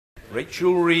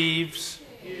Rachel Reeves.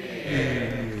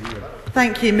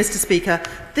 Thank you, Mr. Speaker.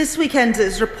 This weekend it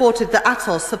is reported that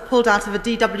Atos have pulled out of a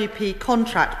DWP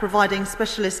contract providing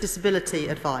specialist disability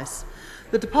advice.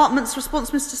 The Department's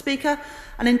response, Mr. Speaker,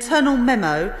 an internal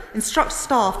memo instructs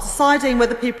staff deciding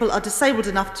whether people are disabled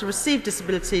enough to receive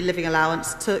disability living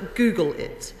allowance to Google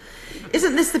it.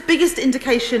 Isn't this the biggest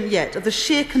indication yet of the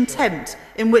sheer contempt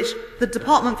in which the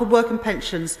Department for Work and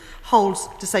Pensions holds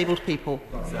disabled people?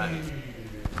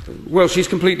 Well, she's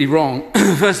completely wrong.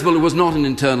 First of all, it was not an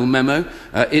internal memo.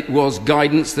 It was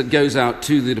guidance that goes out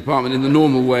to the department in the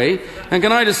normal way. And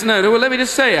can I just note, well, let me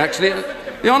just say, actually,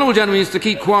 the honourable gentleman needs to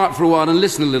keep quiet for a while and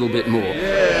listen a little bit more.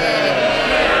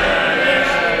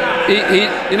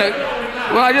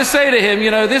 Well, I just say to him,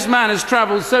 this man has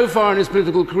travelled so far in his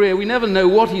political career, we never know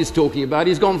what he's talking about.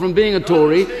 He's gone from being a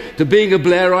Tory to being a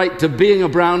Blairite to being a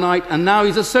Brownite, and now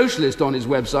he's a socialist on his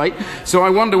website. So I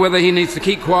wonder whether he needs to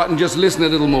keep quiet and just listen a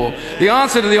little more. The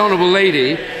answer to the honourable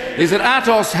lady is that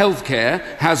Atos Healthcare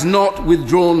has not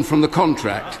withdrawn from the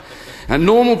contract. And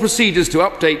normal procedures to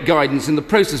update guidance in the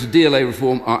process of DLA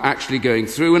reform are actually going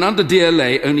through, and under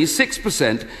DLA only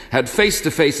 6% had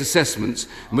face-to-face assessments.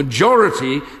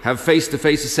 Majority have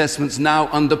face-to-face assessments now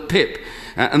under PIP,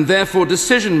 and therefore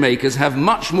decision makers have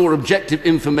much more objective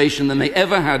information than they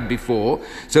ever had before,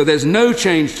 so there's no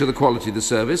change to the quality of the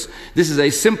service. This is a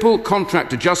simple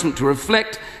contract adjustment to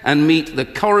reflect and meet the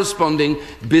corresponding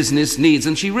business needs,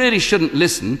 and she really shouldn't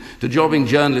listen to jobbing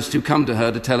journalists who come to her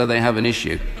to tell her they have an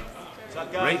issue.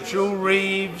 Rachel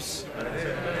Reeves.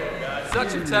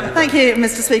 Thank you,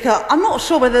 Mr. Speaker. I'm not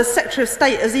sure whether the Secretary of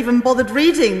State has even bothered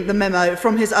reading the memo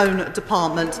from his own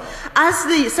department. As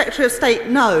the Secretary of State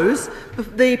knows,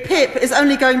 the PIP is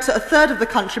only going to a third of the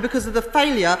country because of the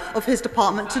failure of his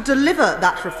department to deliver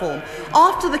that reform.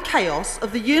 After the chaos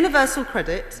of the universal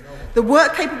credit, the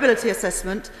work capability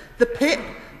assessment, the PIP,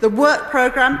 the work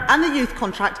programme and the youth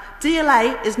contract,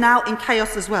 DLA is now in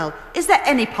chaos as well. Is there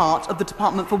any part of the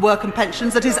Department for Work and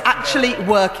Pensions that is actually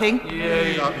working?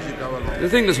 The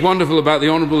thing that's wonderful about the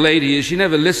honourable lady is she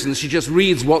never listens, she just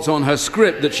reads what's on her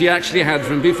script that she actually had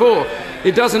from before.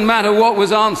 It doesn't matter what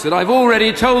was answered. I've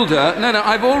already told her,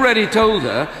 I've already told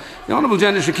her, the honourable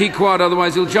gentleman should keep quiet,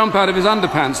 otherwise he'll jump out of his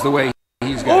underpants the way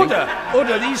he's going.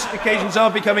 Order. These occasions are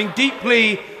becoming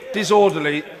deeply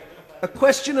disorderly. A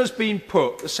question has been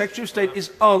put. The Secretary of State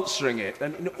is answering it,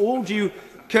 and in all due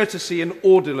courtesy and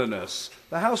orderliness,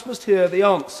 the House must hear the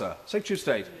answer. Secretary of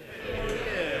State.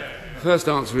 First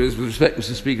answer is, with respect,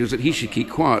 Mr. Speaker, is that he should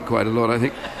keep quiet quite a lot, I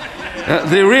think.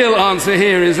 The real answer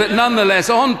here is that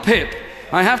nonetheless, on PIP,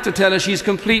 I have to tell her she's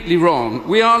completely wrong.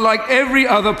 We are, like every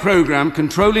other programme,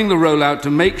 controlling the rollout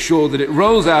to make sure that it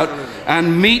rolls out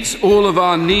and meets all of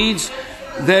our needs.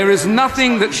 There is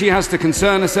nothing that she has to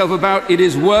concern herself about. It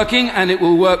is working, and it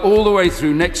will work all the way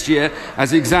through next year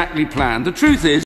as exactly planned. The truth is,